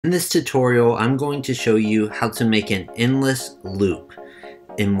In this tutorial, I'm going to show you how to make an endless loop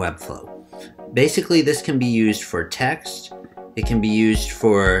in Webflow. Basically, this can be used for text, it can be used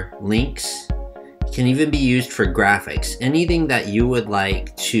for links, it can even be used for graphics, anything that you would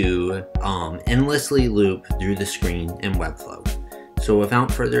like to endlessly loop through the screen in Webflow. So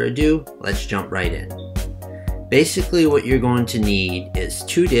without further ado, let's jump right in. Basically, what you're going to need is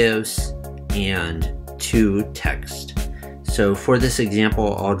 2 divs and 2 text. So for this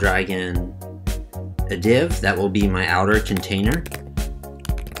example, I'll drag in a div that will be my outer container.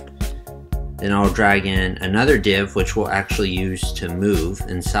 Then I'll drag in another div which we'll actually use to move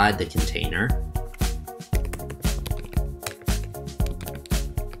inside the container.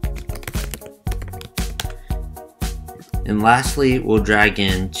 And lastly, we'll drag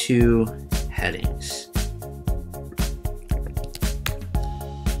in 2 headings.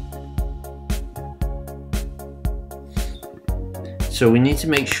 So we need to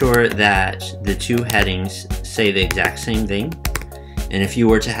make sure that the 2 headings say the exact same thing. And if you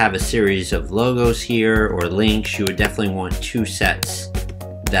were to have a series of logos here or links, you would definitely want 2 sets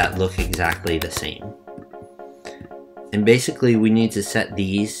that look exactly the same. And basically we need to set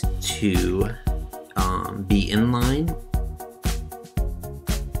these to be inline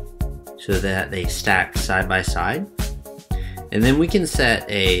so that they stack side by side. And then we can set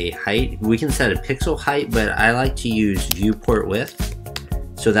a height, we can set a pixel height, but I like to use viewport width,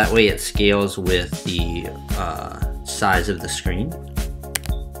 so that way it scales with the size of the screen.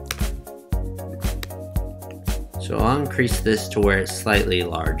 So I'll increase this to where it's slightly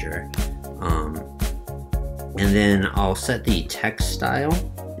larger. And then I'll set the text style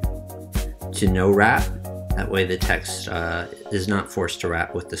to no wrap, that way the text is not forced to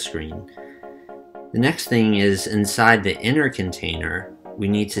wrap with the screen. The next thing is inside the inner container, we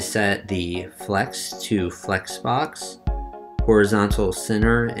need to set the flex to flexbox, horizontal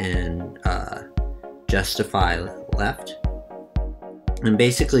center, and justify left. And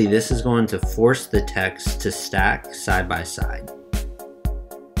basically this is going to force the text to stack side by side.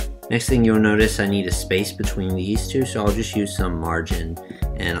 Next thing you'll notice, I need a space between these 2, so I'll just use some margin,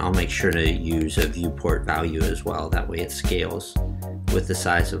 and I'll make sure to use a viewport value as well, that way it scales with the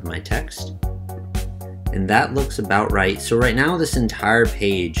size of my text. And that looks about right. So right now this entire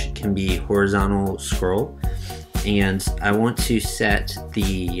page can be horizontal scroll, and I want to set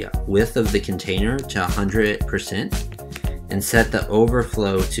the width of the container to 100% and set the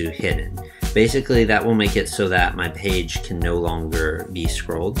overflow to hidden. Basically that will make it so that my page can no longer be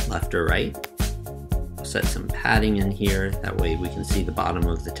scrolled left or right. I'll set some padding in here, that way we can see the bottom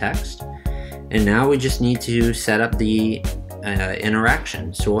of the text. And now we just need to set up the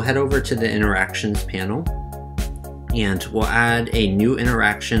interaction. So we'll head over to the interactions panel and we'll add a new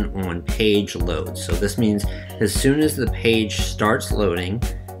interaction on page load. So this means as soon as the page starts loading,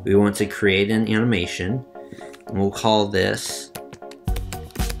 we want to create an animation, and we'll call this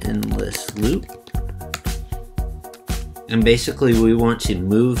endless loop. And basically we want to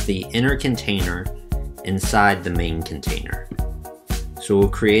move the inner container inside the main container. So we'll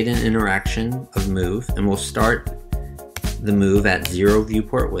create an interaction of move, and we'll start the move at 0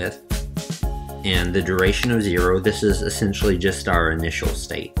 viewport width and the duration of 0. This is essentially just our initial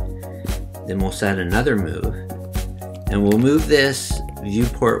state. Then we'll set another move, and we'll move this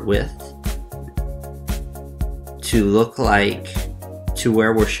viewport width to look like to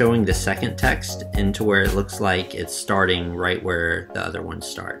where we're showing the second text and to where it looks like it's starting right where the other one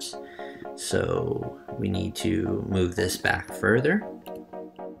starts. So we need to move this back further.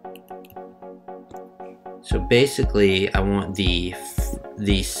 So basically I want the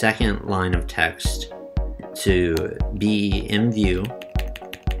second line of text to be in view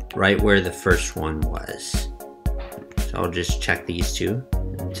right where the first one was. So I'll just check these 2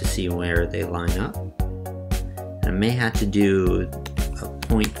 to see where they line up. And I may have to do a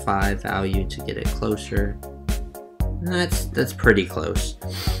 0.5 value to get it closer. And that's pretty close.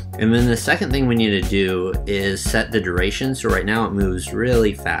 And then the second thing we need to do is set the duration. So right now it moves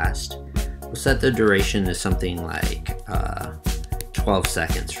really fast. We'll set the duration to something like 12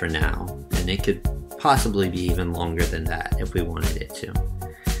 seconds for now, and it could possibly be even longer than that if we wanted it to.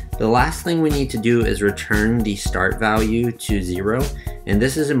 The last thing we need to do is return the start value to 0, and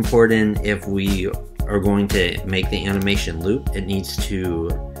this is important if we are going to make the animation loop. It needs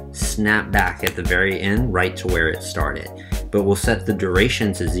to snap back at the very end right to where it started. But we'll set the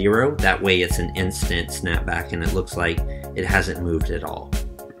duration to 0, that way it's an instant snapback and it looks like it hasn't moved at all.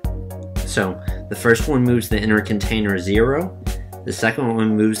 So the first one moves the inner container 0, the second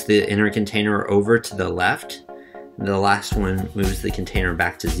one moves the inner container over to the left, and the last one moves the container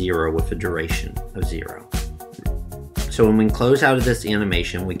back to 0 with a duration of 0. So when we close out of this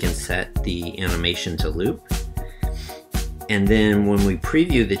animation, we can set the animation to loop. And then when we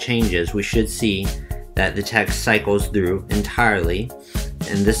preview the changes, we should see that the text cycles through entirely.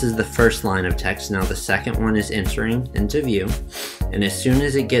 And this is the first line of text. Now the second one is entering into view. And as soon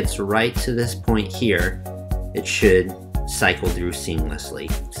as it gets right to this point here, it should cycle through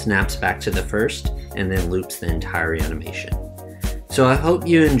seamlessly. Snaps back to the first and then loops the entire animation. So I hope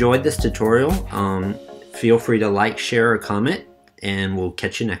you enjoyed this tutorial. Feel free to like, share, or comment, and we'll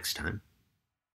catch you next time.